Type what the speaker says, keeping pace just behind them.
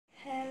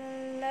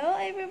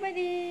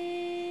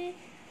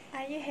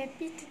you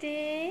happy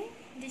today?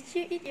 Did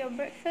you eat your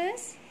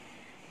breakfast?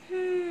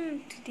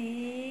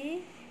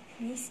 Today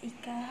Ms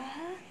Iqa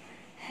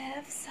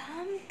have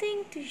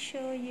something to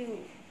show you.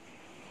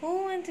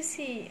 Who want to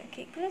see?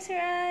 Okay, close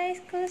your eyes,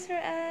 close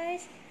your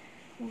eyes.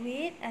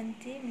 Wait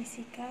until Ms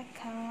Iqa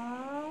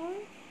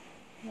count.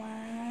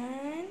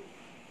 1,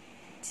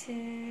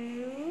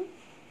 2,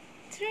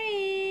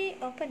 3.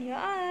 Open your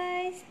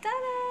eyes.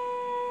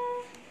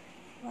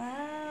 Ta-da!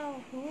 Wow,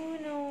 who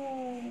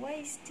know? What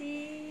is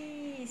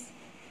this?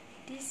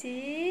 This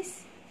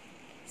is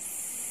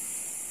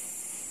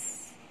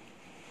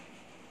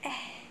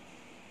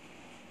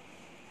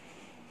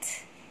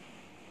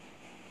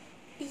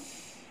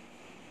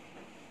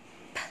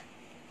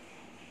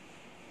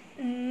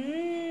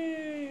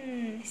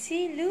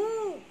See,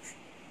 look.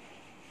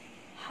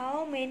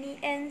 How many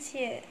ants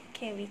here?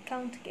 Can we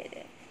count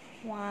together?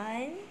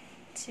 1,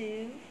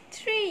 2,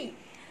 3.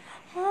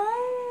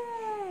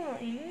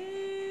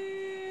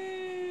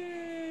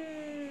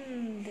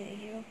 The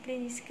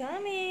aeroplane is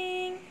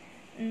coming.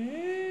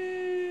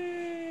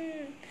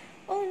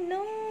 Oh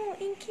no,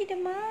 Inky the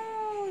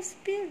mouse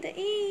spilled the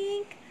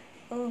ink.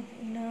 Oh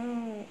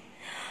no.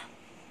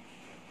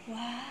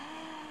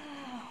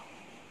 Wow.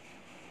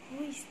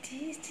 Who is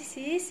this? This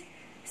is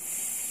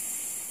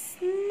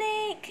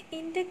snake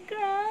in the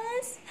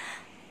grass.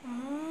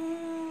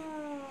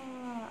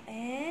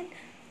 And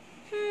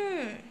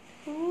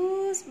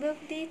whose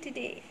birthday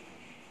today?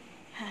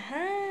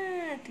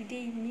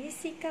 Today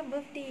Ms Iqa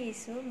birthday.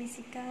 So Ms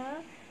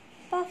Iqa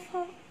puff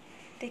up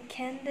the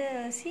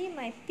candle. See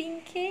my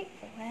pink cake?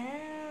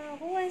 Wow.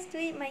 Who wants to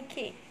eat my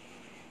cake?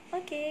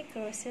 Okay,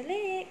 cross your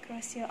leg,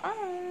 cross your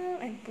arm,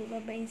 and put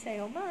bubble inside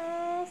your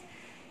mouth.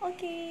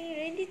 Okay,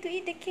 ready to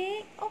eat the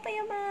cake? Open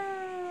your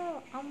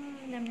mouth. Nom,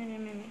 nom,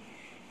 nom, nom.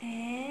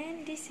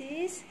 And this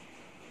is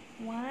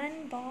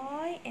one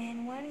boy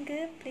and one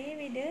girl play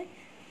with the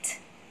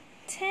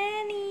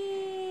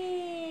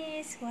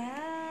tennis.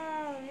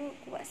 Wow, look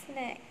what's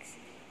next.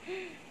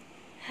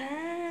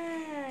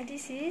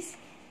 This is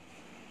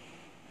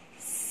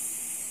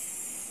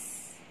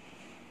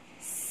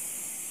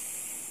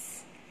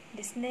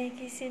the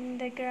snake is in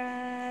the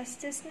grass.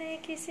 The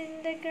snake is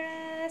in the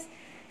grass.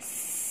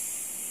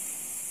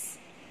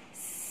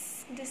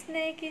 The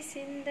snake is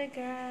in the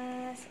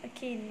grass.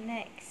 Okay,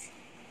 next.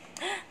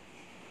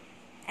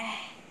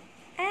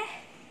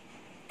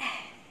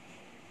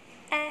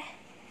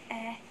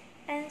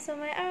 And so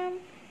my arm.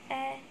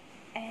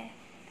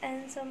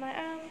 And so my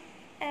arm.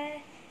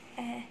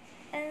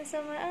 And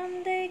so my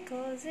arm, they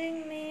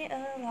causing me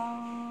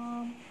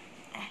alarm.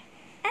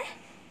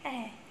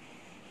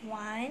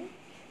 1,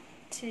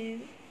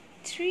 2,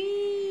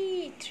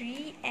 3.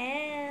 3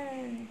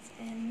 ants.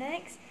 And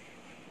next.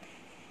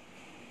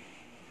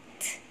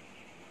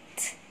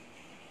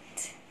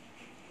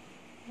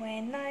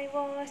 When I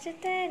watch a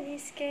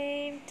tennis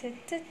game,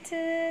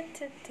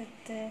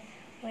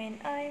 when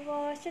I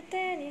watch a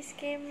tennis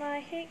game, my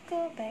head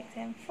go back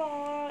and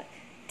forth.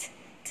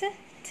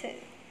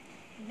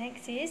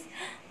 Next is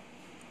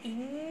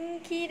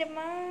Inky the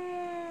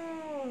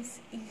mouse.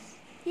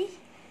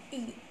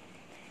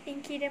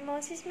 Inky the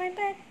mouse is my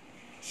pet.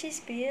 She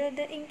spilled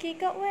the inky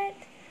got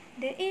wet.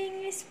 The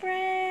ink is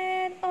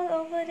spread all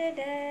over the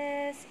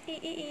desk.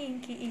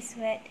 Inky is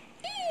wet.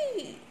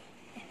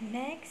 And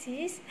next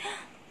is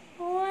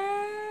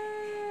wow.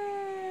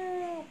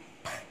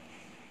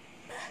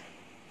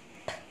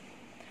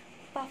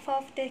 Puff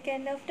off the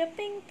can of the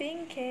pink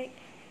cake.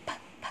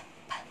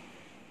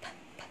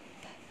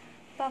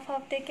 Puff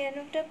off the can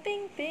of the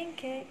pink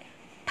cake.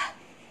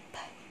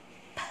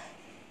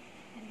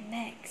 And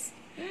next.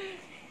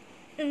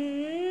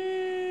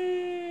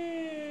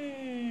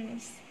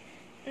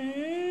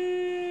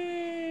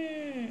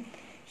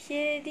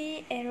 Hear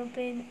the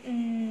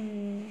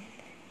aeroplane.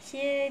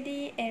 Hear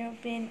the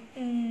aeroplane.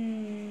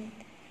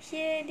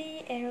 Hear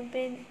the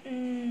aeroplane.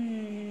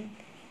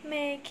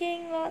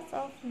 Making lots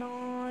of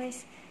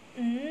noise.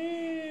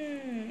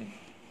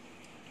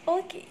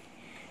 Okay.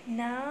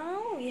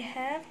 Now we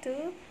have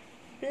to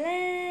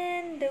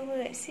blend the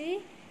word.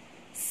 See?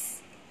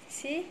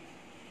 See?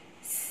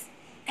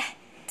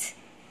 Set.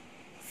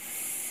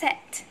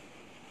 Set.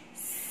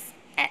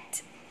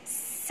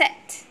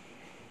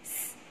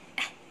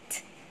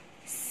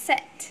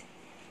 Set.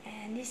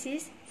 And this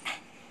is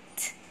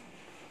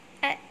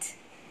at.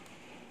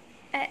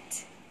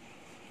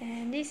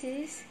 And this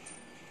is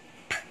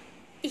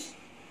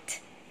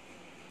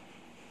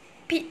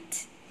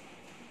pit.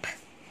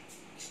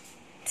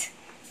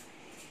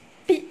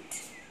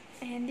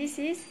 And this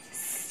is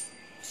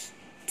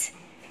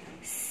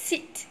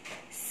sit.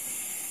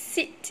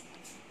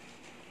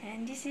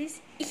 And this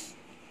is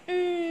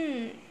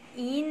in.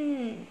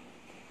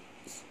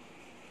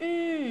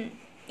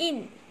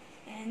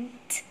 And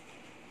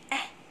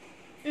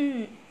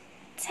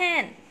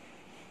ten.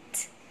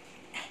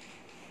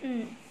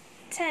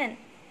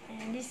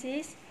 And this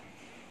is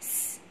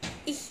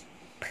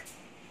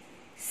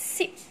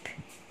sip.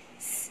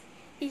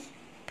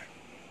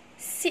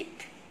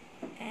 Sip.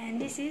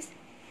 And this is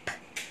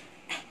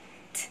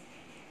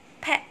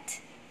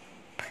pet.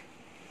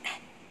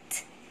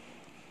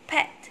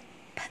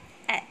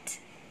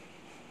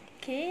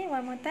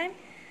 time.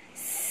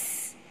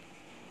 S,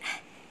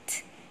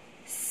 at,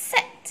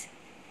 set,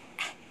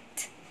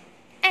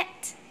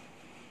 at,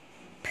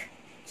 p,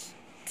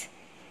 it,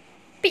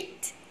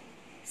 pit,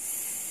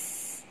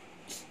 s,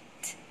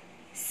 it,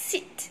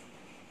 sit,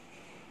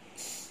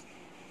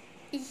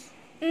 I,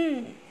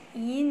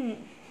 in,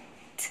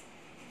 t,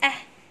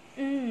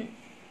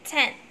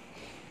 ten,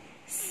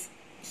 s,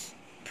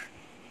 p,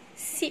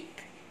 sip,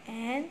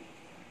 and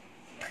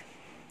p,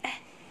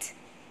 at,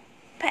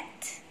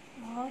 pet.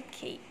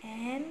 Okay,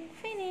 and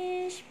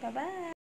finish. Bye bye.